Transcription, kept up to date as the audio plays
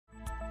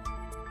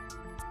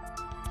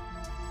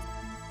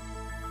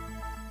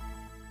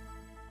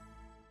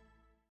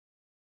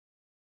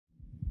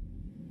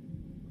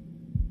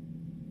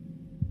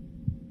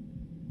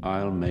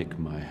I'll make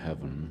my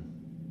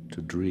heaven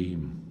to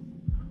dream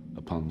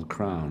upon the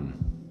crown,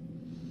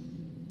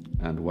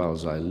 and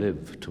whiles I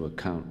live to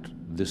account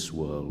this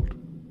world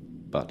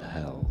but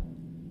hell.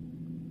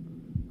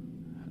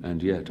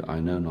 And yet I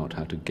know not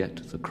how to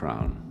get the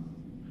crown,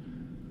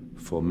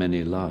 for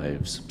many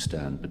lives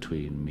stand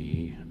between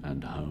me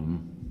and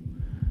home,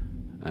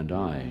 and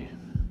I,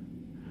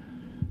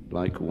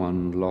 like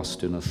one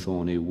lost in a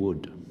thorny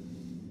wood,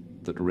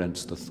 that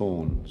rents the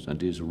thorns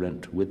and is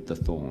rent with the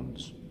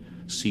thorns,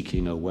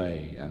 seeking a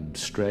way and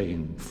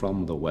straying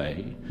from the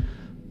way,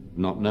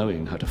 not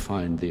knowing how to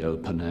find the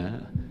open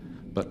air,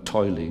 but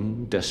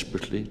toiling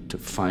desperately to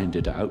find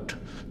it out,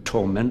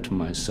 torment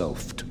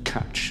myself to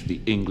catch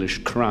the English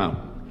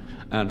crown,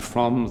 and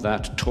from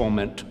that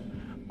torment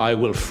I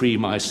will free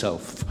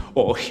myself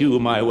or hew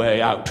my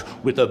way out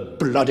with a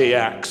bloody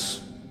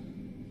axe.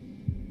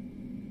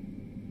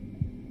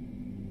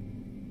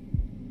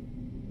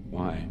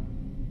 Why,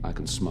 I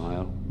can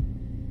smile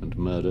and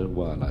murder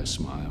while I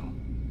smile.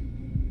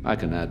 I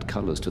can add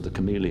colors to the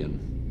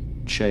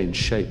chameleon, change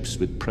shapes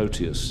with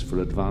Proteus for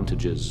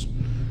advantages,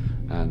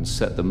 and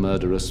set the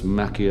murderous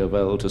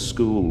Machiavel to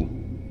school.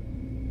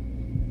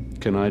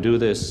 Can I do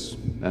this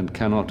and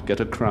cannot get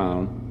a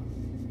crown?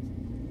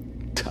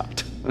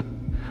 Tut,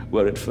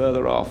 were it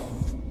further off,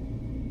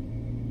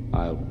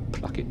 I'll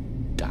pluck it